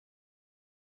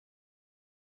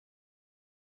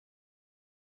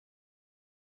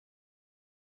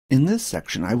In this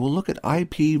section, I will look at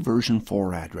IP version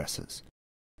 4 addresses.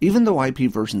 Even though IP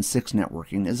version 6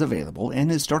 networking is available and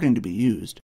is starting to be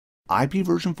used, IP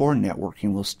version 4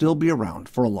 networking will still be around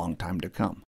for a long time to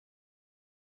come.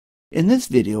 In this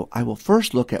video, I will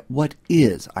first look at what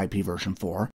is IP version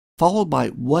 4, followed by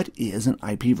what is an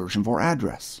IP version 4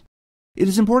 address. It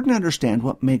is important to understand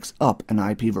what makes up an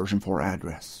IP version 4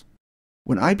 address.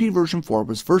 When IP version 4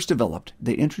 was first developed,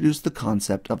 they introduced the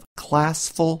concept of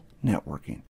classful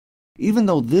networking. Even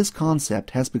though this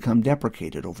concept has become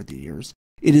deprecated over the years,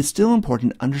 it is still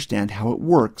important to understand how it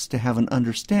works to have an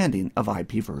understanding of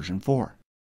IP version 4.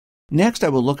 Next, I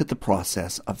will look at the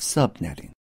process of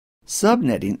subnetting.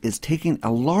 Subnetting is taking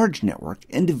a large network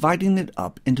and dividing it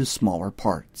up into smaller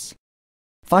parts.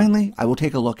 Finally, I will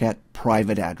take a look at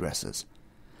private addresses.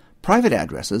 Private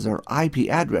addresses are IP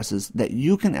addresses that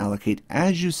you can allocate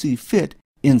as you see fit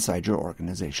inside your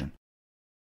organization.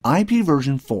 IP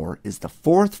version 4 is the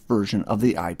fourth version of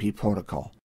the IP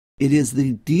protocol. It is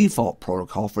the default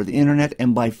protocol for the Internet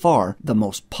and by far the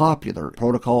most popular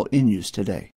protocol in use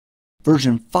today.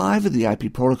 Version 5 of the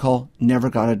IP protocol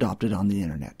never got adopted on the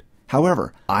Internet.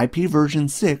 However, IP version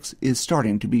 6 is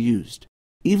starting to be used.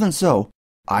 Even so,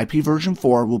 IP version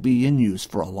 4 will be in use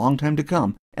for a long time to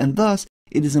come, and thus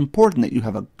it is important that you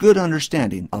have a good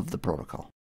understanding of the protocol.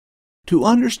 To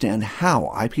understand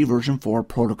how IP version 4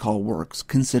 protocol works,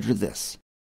 consider this.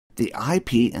 The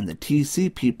IP and the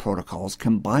TCP protocols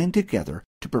combine together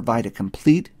to provide a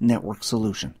complete network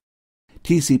solution.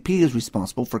 TCP is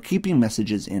responsible for keeping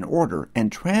messages in order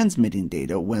and transmitting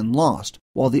data when lost,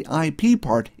 while the IP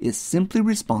part is simply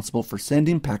responsible for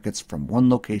sending packets from one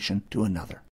location to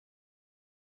another.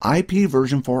 IP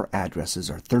version 4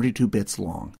 addresses are 32 bits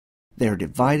long. They are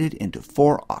divided into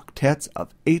 4 octets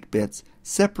of 8 bits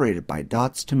separated by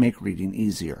dots to make reading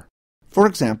easier. For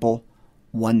example,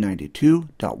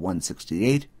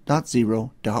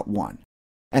 192.168.0.1.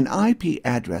 An IP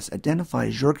address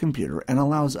identifies your computer and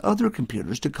allows other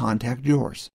computers to contact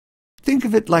yours. Think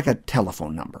of it like a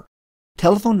telephone number.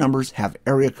 Telephone numbers have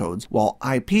area codes, while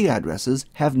IP addresses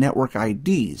have network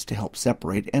IDs to help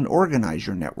separate and organize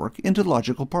your network into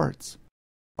logical parts.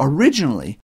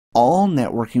 Originally, all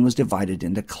networking was divided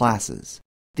into classes.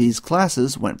 These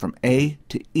classes went from A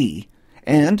to E,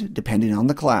 and, depending on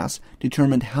the class,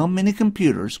 determined how many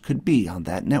computers could be on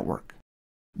that network.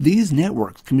 These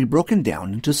networks can be broken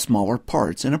down into smaller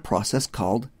parts in a process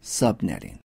called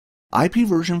subnetting. IP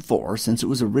version 4, since it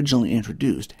was originally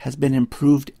introduced, has been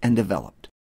improved and developed.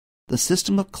 The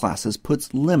system of classes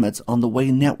puts limits on the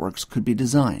way networks could be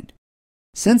designed.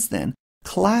 Since then,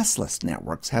 classless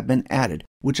networks have been added,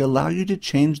 which allow you to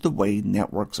change the way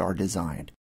networks are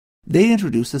designed. They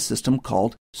introduce a system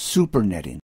called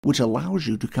supernetting, which allows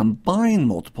you to combine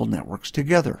multiple networks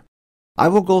together. I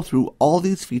will go through all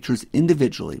these features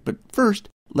individually, but first,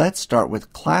 let's start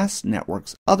with class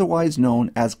networks, otherwise known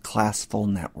as classful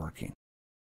networking.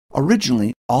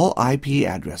 Originally, all IP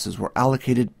addresses were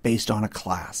allocated based on a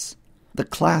class. The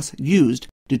class used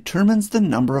determines the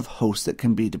number of hosts that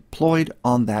can be deployed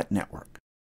on that network.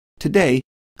 Today,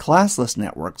 classless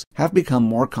networks have become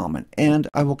more common, and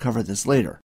I will cover this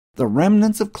later. The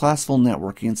remnants of classful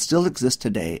networking still exist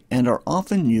today and are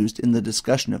often used in the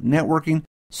discussion of networking,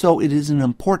 so it is an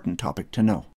important topic to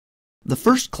know. The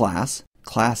first class,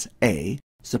 Class A,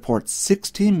 supports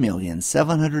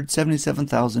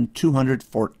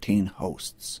 16,777,214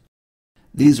 hosts.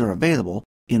 These are available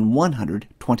in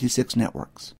 126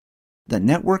 networks. The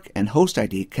network and host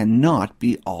ID cannot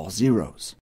be all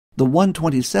zeros. The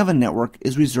 127 network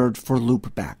is reserved for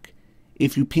loopback.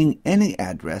 If you ping any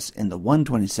address in the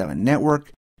 127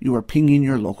 network, you are pinging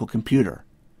your local computer.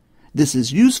 This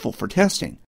is useful for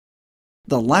testing.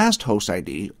 The last host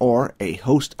ID, or a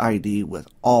host ID with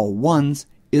all ones,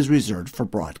 is reserved for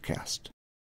broadcast.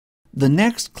 The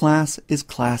next class is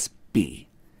Class B.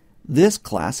 This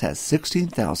class has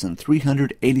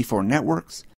 16,384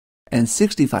 networks and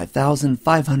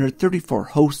 65,534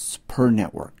 hosts per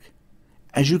network.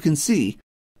 As you can see,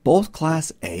 both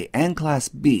Class A and Class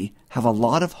B have a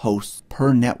lot of hosts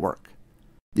per network.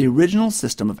 The original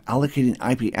system of allocating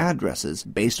IP addresses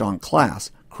based on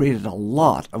class created a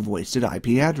lot of wasted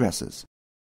IP addresses.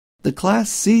 The Class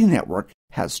C network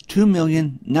has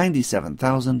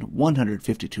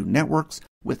 2,097,152 networks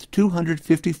with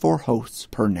 254 hosts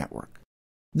per network.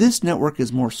 This network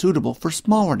is more suitable for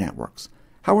smaller networks.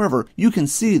 However, you can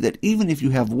see that even if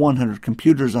you have 100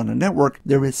 computers on a network,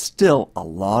 there is still a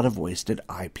lot of wasted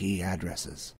IP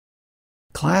addresses.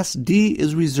 Class D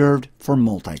is reserved for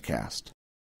multicast.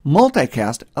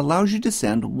 Multicast allows you to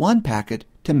send one packet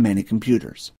to many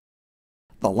computers.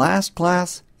 The last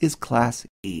class is Class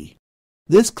E.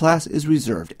 This class is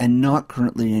reserved and not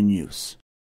currently in use.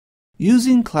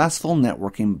 Using classful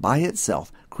networking by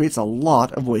itself creates a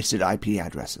lot of wasted IP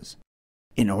addresses.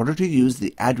 In order to use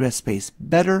the address space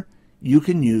better, you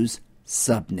can use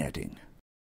subnetting.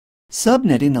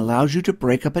 Subnetting allows you to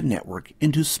break up a network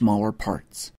into smaller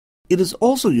parts. It is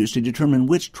also used to determine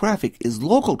which traffic is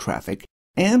local traffic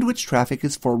and which traffic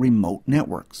is for remote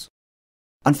networks.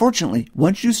 Unfortunately,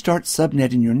 once you start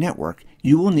subnetting your network,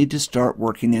 you will need to start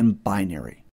working in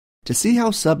binary. To see how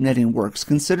subnetting works,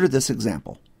 consider this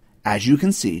example. As you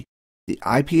can see, the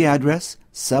IP address,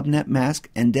 subnet mask,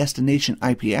 and destination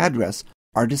IP address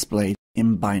are displayed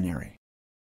in binary.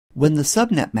 When the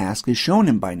subnet mask is shown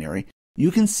in binary, you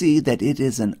can see that it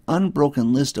is an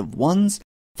unbroken list of ones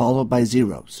followed by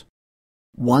zeros.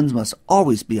 Ones must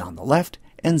always be on the left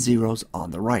and zeros on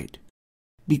the right.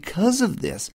 Because of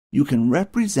this, you can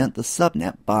represent the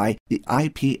subnet by the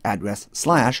IP address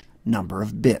 / number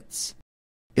of bits.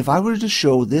 If I were to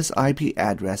show this IP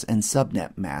address and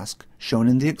subnet mask shown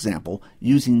in the example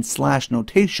using /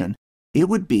 notation, it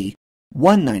would be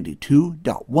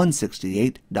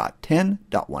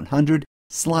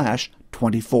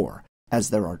 192.168.10.100/24, as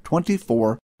there are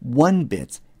 24 1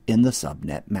 bits in the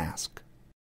subnet mask.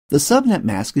 The subnet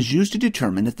mask is used to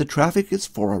determine if the traffic is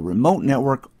for a remote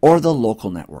network or the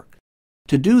local network.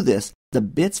 To do this, the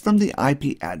bits from the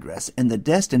IP address and the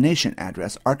destination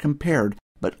address are compared,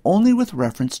 but only with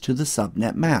reference to the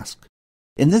subnet mask.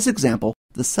 In this example,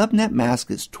 the subnet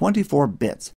mask is 24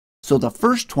 bits, so the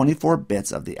first 24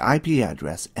 bits of the IP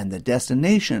address and the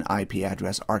destination IP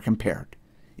address are compared.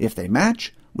 If they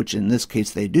match, which in this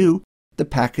case they do, the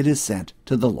packet is sent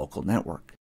to the local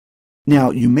network.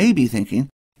 Now, you may be thinking,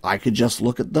 I could just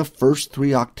look at the first 3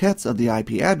 octets of the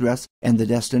IP address and the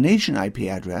destination IP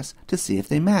address to see if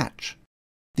they match.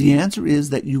 The answer is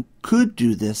that you could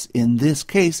do this in this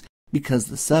case because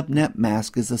the subnet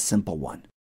mask is a simple one.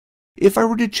 If I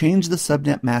were to change the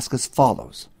subnet mask as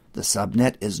follows, the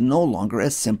subnet is no longer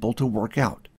as simple to work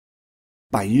out.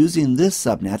 By using this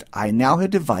subnet, I now have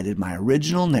divided my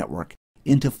original network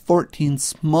into 14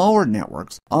 smaller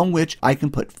networks on which I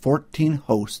can put 14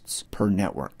 hosts per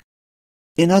network.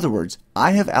 In other words,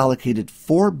 I have allocated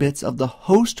 4 bits of the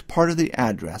host part of the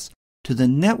address to the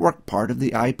network part of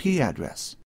the IP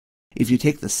address. If you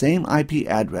take the same IP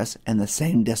address and the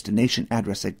same destination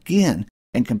address again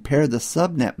and compare the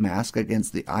subnet mask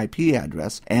against the IP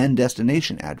address and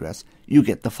destination address, you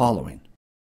get the following.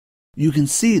 You can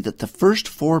see that the first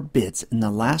 4 bits in the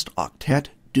last octet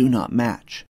do not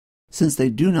match. Since they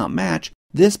do not match,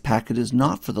 this packet is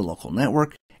not for the local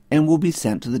network and will be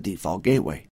sent to the default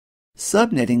gateway.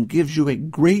 Subnetting gives you a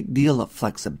great deal of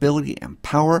flexibility and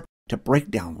power to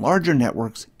break down larger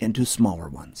networks into smaller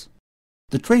ones.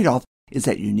 The trade-off is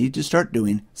that you need to start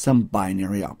doing some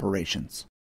binary operations.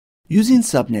 Using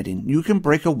subnetting, you can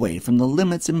break away from the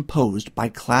limits imposed by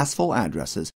classful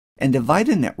addresses and divide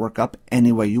a network up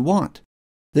any way you want.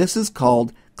 This is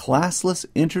called classless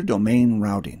interdomain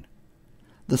routing.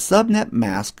 The subnet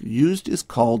mask used is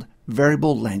called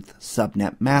variable length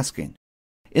subnet masking.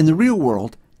 In the real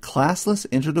world, classless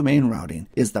interdomain routing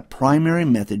is the primary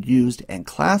method used, and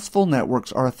classful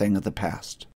networks are a thing of the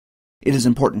past. It is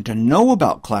important to know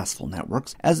about classful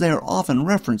networks as they are often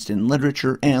referenced in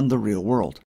literature and the real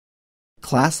world.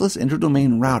 Classless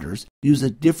interdomain routers use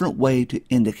a different way to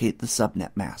indicate the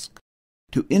subnet mask.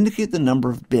 To indicate the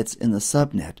number of bits in the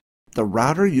subnet, the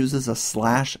router uses a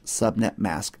 /subnet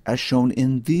mask as shown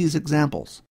in these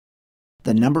examples.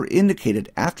 The number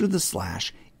indicated after the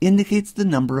slash indicates the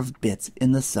number of bits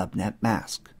in the subnet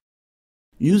mask.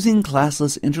 Using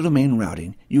classless interdomain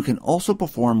routing, you can also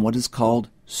perform what is called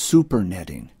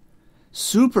supernetting.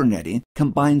 Supernetting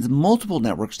combines multiple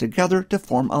networks together to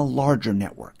form a larger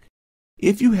network.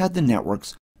 If you had the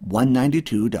networks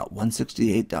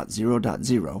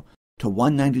 192.168.0.0 to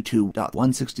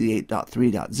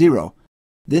 192.168.3.0,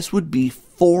 this would be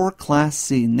 4 Class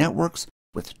C networks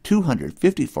with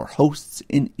 254 hosts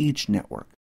in each network.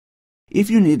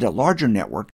 If you need a larger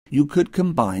network, you could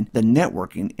combine the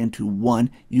networking into one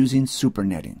using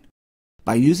supernetting.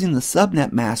 By using the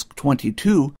subnet mask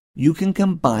 22, you can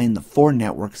combine the 4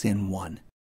 networks in one.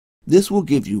 This will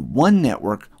give you one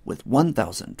network with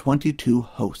 1022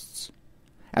 hosts.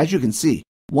 As you can see,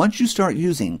 once you start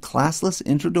using classless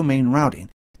interdomain routing,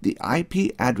 the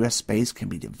IP address space can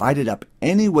be divided up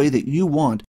any way that you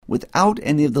want without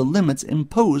any of the limits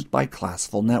imposed by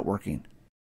classful networking.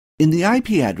 In the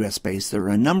IP address space, there are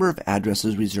a number of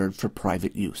addresses reserved for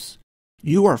private use.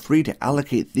 You are free to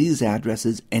allocate these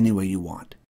addresses any way you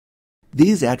want.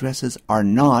 These addresses are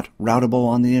not routable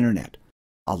on the internet.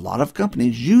 A lot of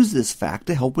companies use this fact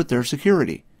to help with their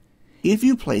security. If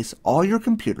you place all your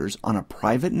computers on a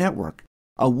private network,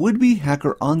 a would-be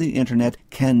hacker on the Internet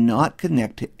cannot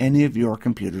connect to any of your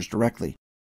computers directly.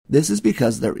 This is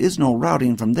because there is no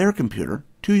routing from their computer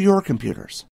to your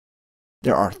computers.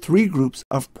 There are three groups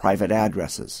of private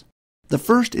addresses. The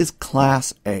first is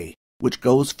Class A, which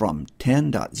goes from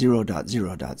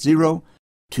 10.0.0.0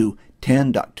 to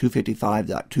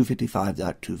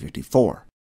 10.255.255.254.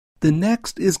 The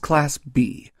next is Class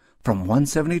B, from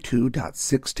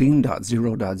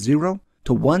 172.16.0.0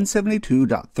 to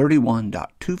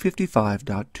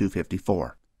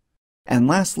 172.31.255.254. And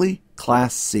lastly,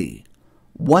 Class C,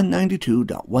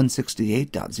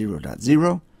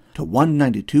 192.168.0.0 to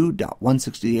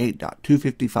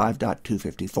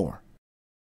 192.168.255.254.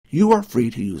 You are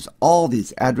free to use all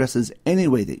these addresses any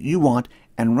way that you want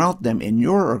and route them in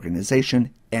your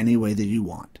organization any way that you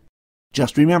want.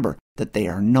 Just remember that they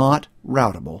are not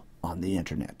routable on the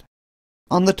Internet.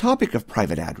 On the topic of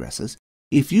private addresses,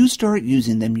 if you start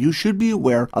using them, you should be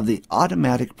aware of the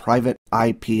automatic private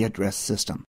IP address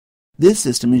system. This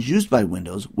system is used by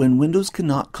Windows when Windows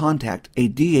cannot contact a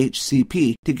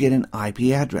DHCP to get an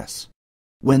IP address.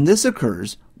 When this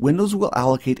occurs, Windows will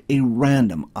allocate a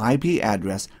random IP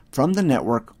address from the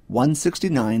network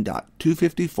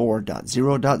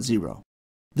 169.254.0.0.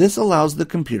 This allows the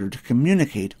computer to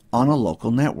communicate on a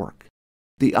local network.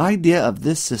 The idea of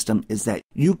this system is that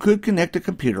you could connect a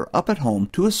computer up at home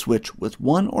to a switch with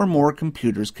one or more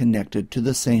computers connected to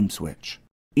the same switch.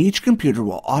 Each computer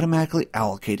will automatically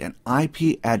allocate an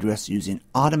IP address using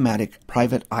automatic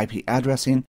private IP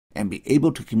addressing and be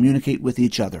able to communicate with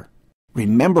each other.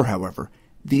 Remember, however,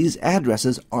 these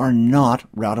addresses are not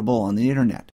routable on the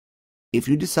Internet. If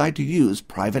you decide to use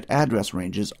private address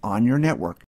ranges on your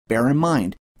network, bear in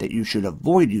mind that you should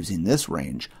avoid using this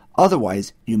range,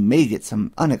 otherwise you may get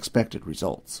some unexpected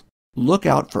results. Look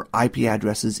out for IP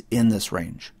addresses in this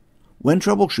range. When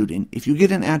troubleshooting, if you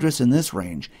get an address in this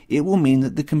range, it will mean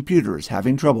that the computer is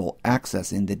having trouble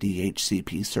accessing the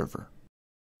DHCP server.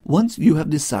 Once you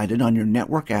have decided on your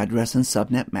network address and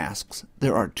subnet masks,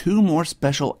 there are two more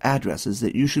special addresses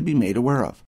that you should be made aware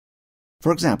of.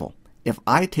 For example, if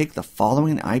I take the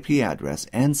following IP address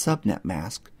and subnet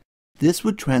mask, this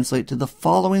would translate to the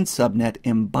following subnet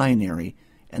in binary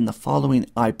and the following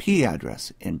IP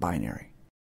address in binary.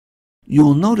 You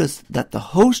will notice that the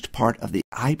host part of the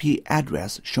IP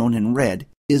address shown in red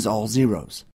is all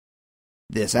zeros.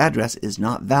 This address is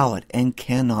not valid and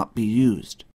cannot be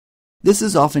used. This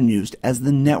is often used as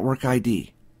the network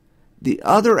ID. The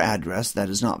other address that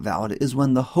is not valid is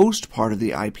when the host part of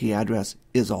the IP address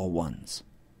is all ones.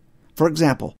 For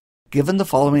example, given the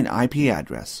following IP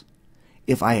address,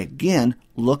 if I again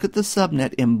look at the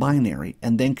subnet in binary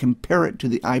and then compare it to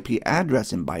the IP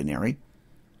address in binary,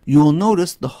 you will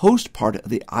notice the host part of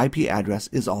the IP address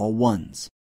is all ones.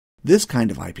 This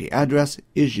kind of IP address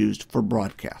is used for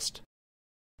broadcast.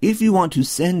 If you want to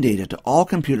send data to all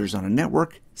computers on a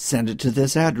network, send it to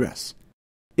this address.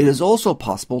 It is also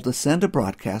possible to send a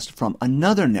broadcast from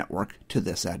another network to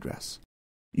this address.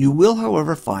 You will,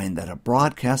 however, find that a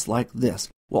broadcast like this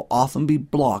will often be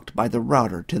blocked by the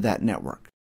router to that network.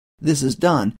 This is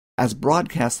done as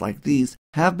broadcasts like these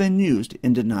have been used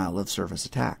in denial-of-service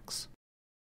attacks.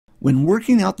 When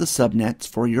working out the subnets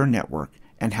for your network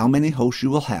and how many hosts you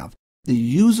will have, the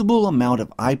usable amount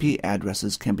of IP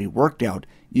addresses can be worked out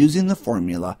using the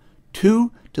formula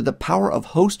 2 to the power of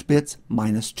host bits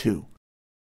minus 2.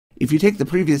 If you take the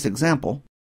previous example,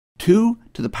 2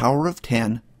 to the power of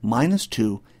 10 minus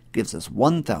 2 gives us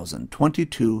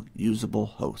 1022 usable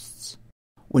hosts.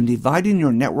 When dividing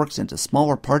your networks into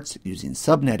smaller parts using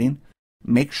subnetting,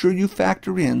 make sure you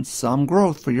factor in some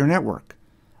growth for your network.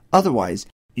 Otherwise,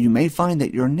 you may find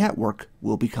that your network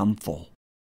will become full.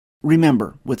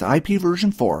 Remember, with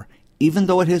IPv4, even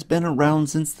though it has been around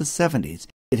since the 70s,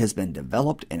 it has been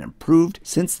developed and improved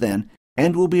since then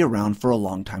and will be around for a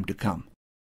long time to come.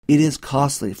 It is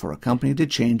costly for a company to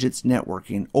change its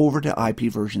networking over to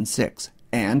IPv6,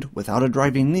 and without a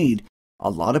driving need, a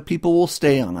lot of people will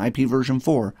stay on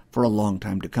IPv4 for a long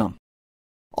time to come.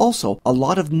 Also, a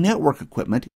lot of network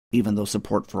equipment, even though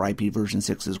support for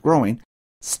IPv6 is growing,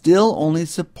 still only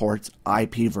supports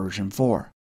IPv4.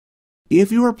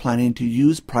 If you are planning to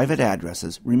use private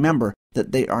addresses, remember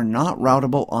that they are not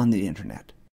routable on the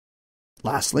Internet.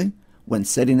 Lastly, when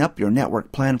setting up your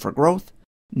network plan for growth,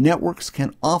 networks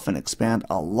can often expand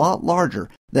a lot larger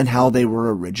than how they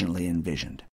were originally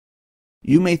envisioned.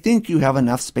 You may think you have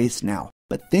enough space now,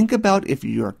 but think about if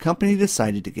your company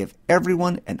decided to give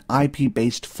everyone an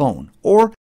IP-based phone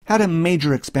or had a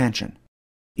major expansion.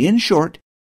 In short,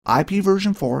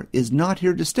 IPv4 is not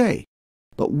here to stay,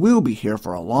 but will be here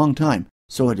for a long time,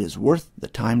 so it is worth the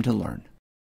time to learn.